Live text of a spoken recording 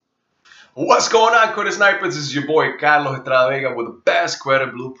What's going on, credit snipers? This is your boy Carlos Estrada Vega with the best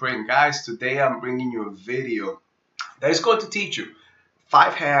credit blueprint. Guys, today I'm bringing you a video that is going to teach you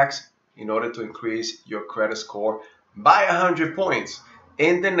 5 hacks in order to increase your credit score by 100 points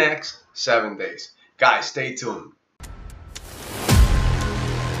in the next 7 days. Guys, stay tuned.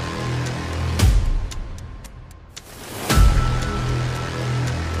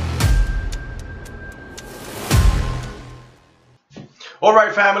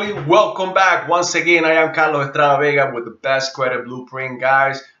 Alright family, welcome back. Once again, I am Carlos Estrada Vega with the best credit blueprint.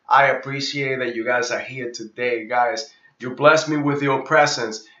 Guys, I appreciate that you guys are here today. Guys, you blessed me with your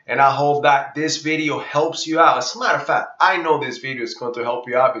presence and I hope that this video helps you out. As a matter of fact, I know this video is going to help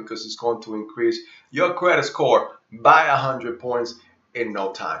you out because it's going to increase your credit score by 100 points in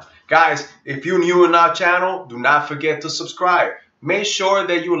no time. Guys, if you're new in our channel, do not forget to subscribe. Make sure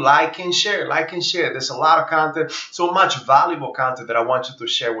that you like and share. Like and share. There's a lot of content, so much valuable content that I want you to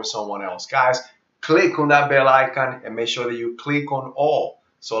share with someone else. Guys, click on that bell icon and make sure that you click on all.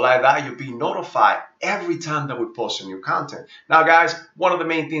 So like that, you'll be notified every time that we post a new content. Now, guys, one of the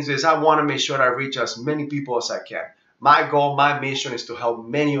main things is I want to make sure that I reach as many people as I can. My goal, my mission is to help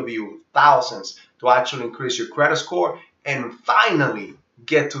many of you, thousands, to actually increase your credit score and finally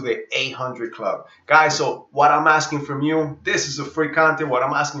get to the 800 club. Guys, so what I'm asking from you, this is a free content. What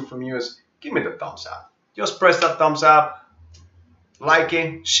I'm asking from you is give me the thumbs up. Just press that thumbs up, like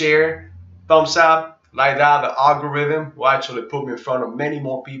it, share, thumbs up. Like that, the algorithm will actually put me in front of many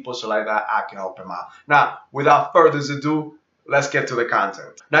more people, so like that I can help them out. Now, without further ado, let's get to the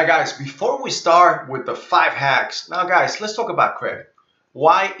content. Now guys, before we start with the 5 hacks, now guys, let's talk about credit.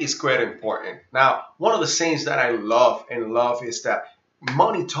 Why is credit important? Now, one of the things that I love is that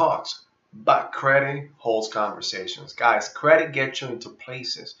money talks, but credit holds conversations. Guys, credit gets you into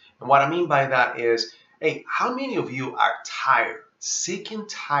places. And what I mean by that is, hey, how many of you are tired, sick and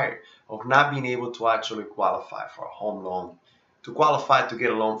tired of not being able to actually qualify for a home loan, to qualify to get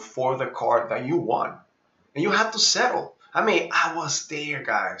a loan for the car that you want? And you have to settle. I mean, I was there,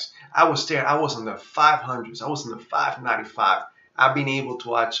 guys. I was there. I was in the 500s. I was in the 595. I've been able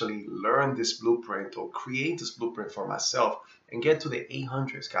to actually learn this blueprint or create this blueprint for myself and get to the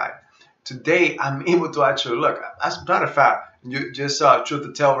 800s, guys. Today, I'm able to actually look. As a matter of fact, you just truth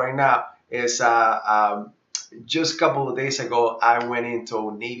to tell right now is just a couple of days ago, I went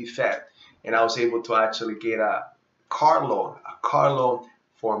into Navy Fed and I was able to actually get a car loan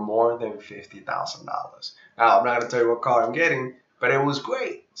for more than $50,000. Now, I'm not going to tell you what car I'm getting, but it was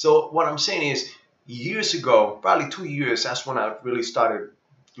great. So what I'm saying is, years ago, probably 2 years, that's when I really started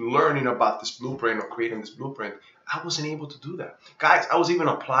learning about this blueprint or creating this blueprint. I wasn't able to do that. Guys, I was even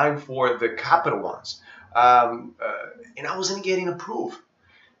applying for the capital ones, and I wasn't getting approved.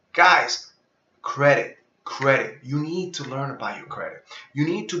 Guys, credit. You need to learn about your credit. You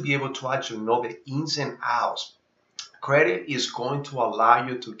need to be able to actually know the ins and outs. Credit is going to allow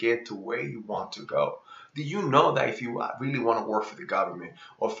you to get to where you want to go. Do you know that if you really want to work for the government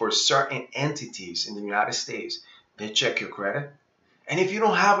or for certain entities in the United States, they check your credit? And if you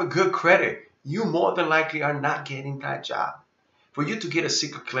don't have a good credit, you more than likely are not getting that job. For you to get a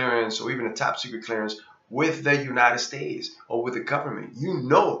secret clearance or even a top secret clearance with the United States or with the government, you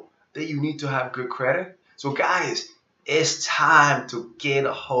know that you need to have good credit. So guys, it's time to get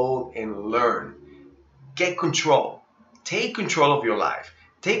a hold and learn. Get control. Take control of your life.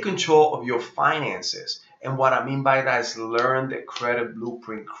 Take control of your finances. And what I mean by that is learn the credit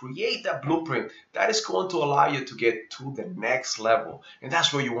blueprint. Create that blueprint that is going to allow you to get to the next level. And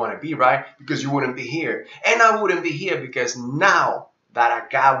that's where you want to be, right? Because you wouldn't be here. And I wouldn't be here because now that I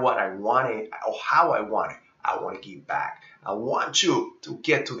got what I wanted or how I want it, I want to give back. I want you to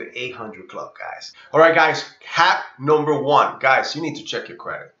get to the 800 club, guys. All right, guys. Hack number 1. Guys, you need to check your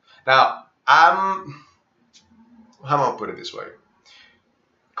credit. Now, how am I going to put it this way?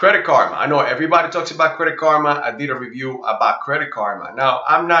 Credit Karma. I know everybody talks about Credit Karma. I did a review about Credit Karma. Now,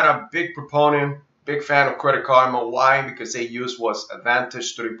 I'm not a big proponent, big fan of Credit Karma. Why? Because they use was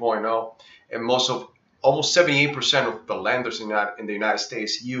Advantage 3.0, and almost 78% of the lenders in the United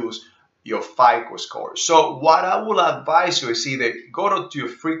States use your FICO score. So what I will advise you is either go to your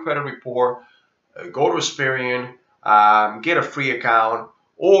free credit report, go to Experian, get a free account,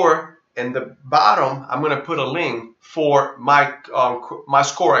 or in the bottom, I'm going to put a link for my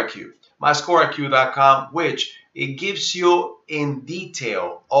Score IQ, myscoreiq.com, which it gives you in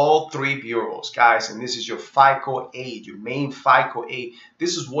detail all 3 bureaus, guys. And this is your FICO 8, your main FICO 8.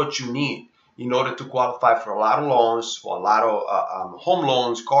 This is what you need in order to qualify for a lot of loans, for a lot of home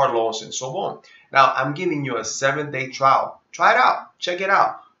loans, car loans, and so on. Now, I'm giving you a 7-day trial. Try it out. Check it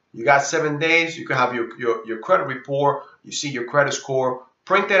out. You got 7 days. You can have your credit report. You see your credit score.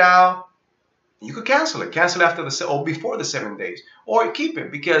 Print it out. You could cancel it after or before the 7 days, or keep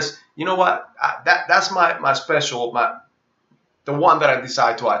it because you know what? That's my special, the one that I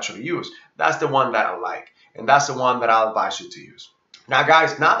decide to actually use. That's the one that I like, and that's the one that I'll advise you to use. Now,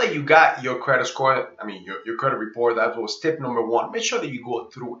 guys, now that you got your credit score, I mean your credit report, that was tip number one. Make sure that you go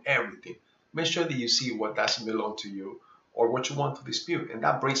through everything. Make sure that you see what doesn't belong to you or what you want to dispute. And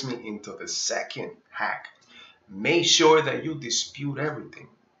that brings me into the second hack. Make sure that you dispute everything.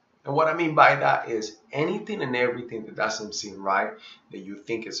 And what I mean by that is anything and everything that doesn't seem right, that you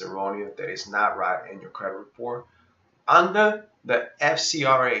think is erroneous, that is not right in your credit report, under the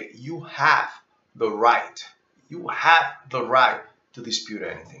FCRA, you have the right. You have the right to dispute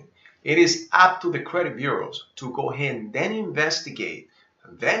anything. It is up to the credit bureaus to go ahead and then investigate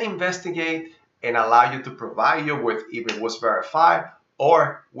and allow you to provide you with either what's verified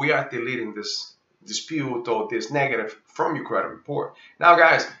or we are deleting this dispute or this negative from your credit report. Now,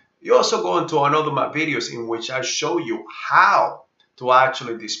 guys, you also go into another of my videos in which I show you how to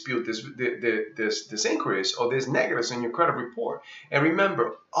actually dispute this increase or this negatives in your credit report. And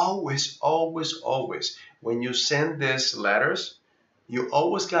remember, always, when you send these letters, you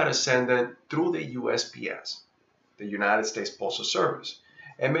always got to send them through the USPS, the United States Postal Service.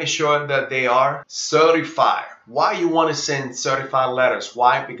 And make sure that they are certified. Why you want to send certified letters?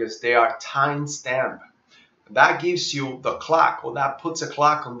 Why? Because they are time stamped. That gives you the clock, or that puts a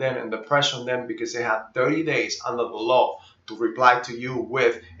clock on them and the pressure on them because they have 30 days under the law to reply to you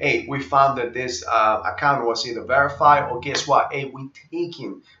with, hey, we found that this account was either verified or guess what? Hey, we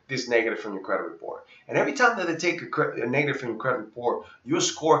taking this negative from your credit report. And every time that they take a negative from your credit report, your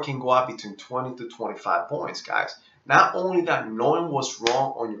score can go up between 20 to 25 points, guys. Not only that, knowing what's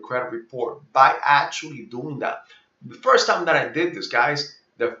wrong on your credit report by actually doing that. The first time that I did this, guys,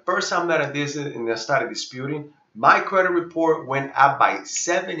 the first time that I did it and I started disputing, my credit report went up by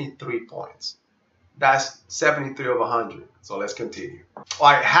 73 points. That's 73 of 100. So let's continue.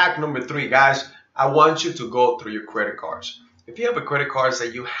 All right, hack number 3, guys. I want you to go through your credit cards. If you have a credit cards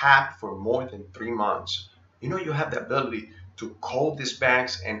that you have for more than 3 months, you know you have the ability to call these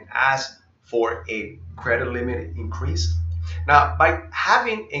banks and ask for a credit limit increase. Now, by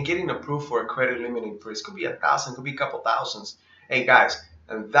having and getting approved for a credit limit increase, could be 1,000, could be a couple thousands. Hey guys,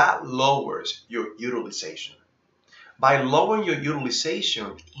 and that lowers your utilization. By lowering your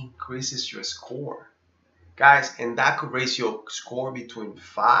utilization, it increases your score. Guys, and that could raise your score between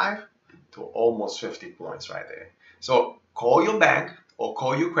 5 to almost 50 points right there. So call your bank or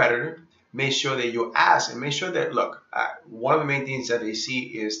call your creditor. Make sure that you ask and make sure that, look, one of the main things that they see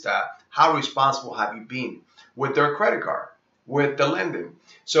is that how responsible have you been with their credit card, with the lending.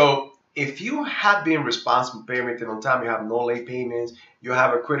 So if you have been responsible payment on time, you have no late payments, you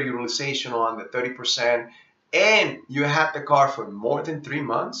have a credit utilization on the 30%, and you have the card for more than 3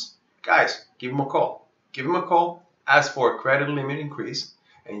 months, guys, give them a call. Give them a call, ask for a credit limit increase,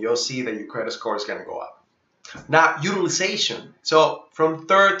 and you'll see that your credit score is going to go up. Now, utilization. So from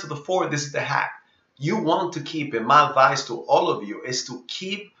third to the fourth, this is the hack. You want to keep, and my advice to all of you is to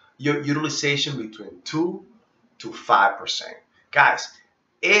keep your utilization between 2 to 5%. Guys,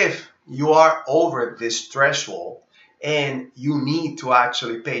 if you are over this threshold and you need to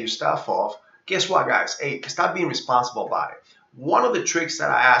actually pay your stuff off, guess what, guys? Hey, stop being responsible about it. One of the tricks that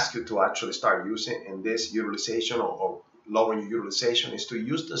I ask you to actually start using in this utilization or lowering your utilization is to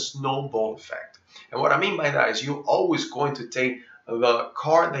use the snowball effect. And what I mean by that is you're always going to take the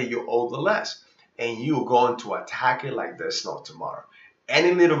card that you owe the less and you're going to attack it like there's no tomorrow.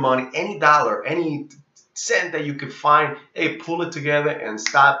 Any little money, any dollar, any cent that you can find, hey, pull it together and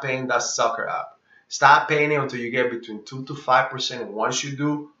start paying that sucker up. Start paying it until you get between 2 to 5%. And once you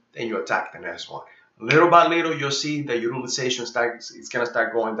do, then you attack the next one. Little by little, you'll see the utilization is going to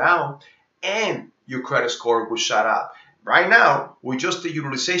start going down and your credit score will shut up. Right now, with just the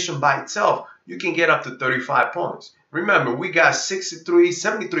utilization by itself, you can get up to 35 points. Remember, we got 63,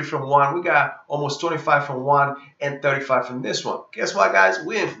 73 from one, we got almost 25 from one, and 35 from this one. Guess what, guys?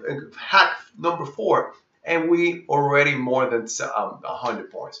 We have hack number 4, and we already more than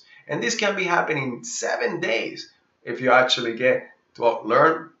 100 points. And this can be happening in 7 days if you actually get to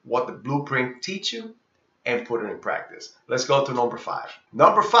learn what the blueprint teach you and put it in practice. Let's go to number 5.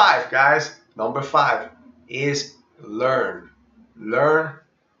 Number 5, guys. Number 5 is learn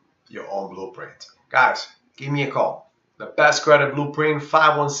your own blueprint. Guys, give me a call. The Best Credit Blueprint,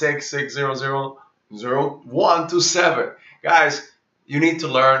 516-600-0127. Guys, you need to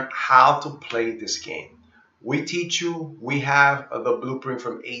learn how to play this game. We teach you, we have the blueprint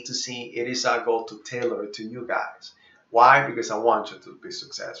from A to C. It is our goal to tailor it to you guys. Why? Because I want you to be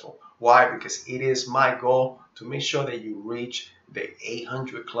successful. Why? Because it is my goal to make sure that you reach the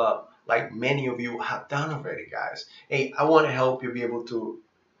 800 club like many of you have done already, guys. Hey, I want to help you be able to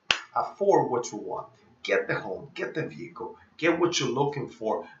afford what you want. Get the home, get the vehicle, get what you're looking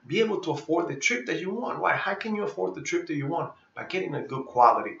for. Be able to afford the trip that you want. Why? How can you afford the trip that you want? By getting a good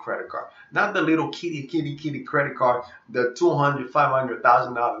quality credit card. Not the little kitty credit card, the $200,000,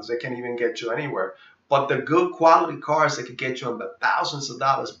 $500,000 that can even get you anywhere. But the good quality cards that can get you in the thousands of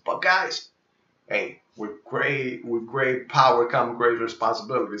dollars. But guys, hey, with great power comes great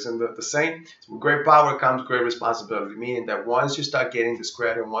responsibilities. And the same, with great power comes great responsibility, meaning that once you start getting this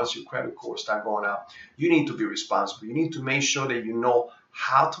credit, once your credit score start going up, you need to be responsible. You need to make sure that you know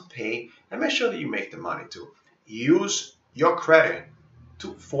how to pay and make sure that you make the money too. Use your credit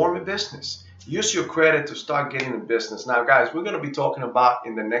to form a business. Use your credit to start getting a business. Now, guys, we're going to be talking about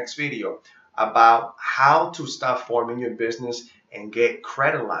in the next video about how to start forming your business and get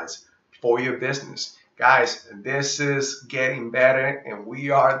credit lines for your business. Guys, this is getting better and we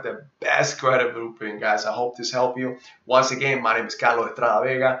are the best credit blueprint, guys. I hope this helped you. Once again, my name is Carlos Estrada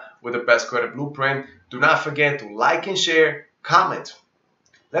Vega with the best credit blueprint. Do not forget to like and share, comment.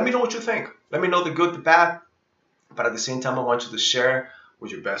 Let me know what you think. Let me know the good, the bad. But at the same time, I want you to share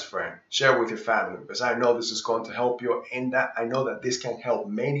with your best friend. Share with your family because I know this is going to help you and that I know that this can help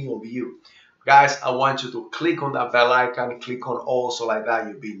many of you. Guys, I want you to click on that bell icon, click on all so like that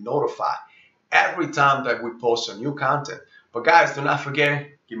you'll be notified every time that we post a new content. But guys, do not forget,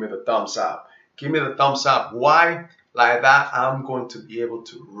 give me the thumbs up. Give me the thumbs up. Why? Like that, I'm going to be able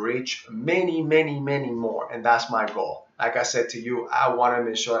to reach many more. And that's my goal. Like I said to you, I want to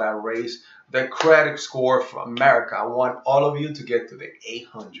make sure that I raise the credit score for America. I want all of you to get to the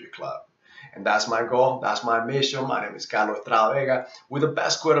 800 club. And that's my goal. That's my mission. My name is Carlos Estrada Vega with the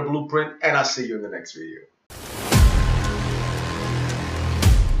best credit blueprint. And I'll see you in the next video.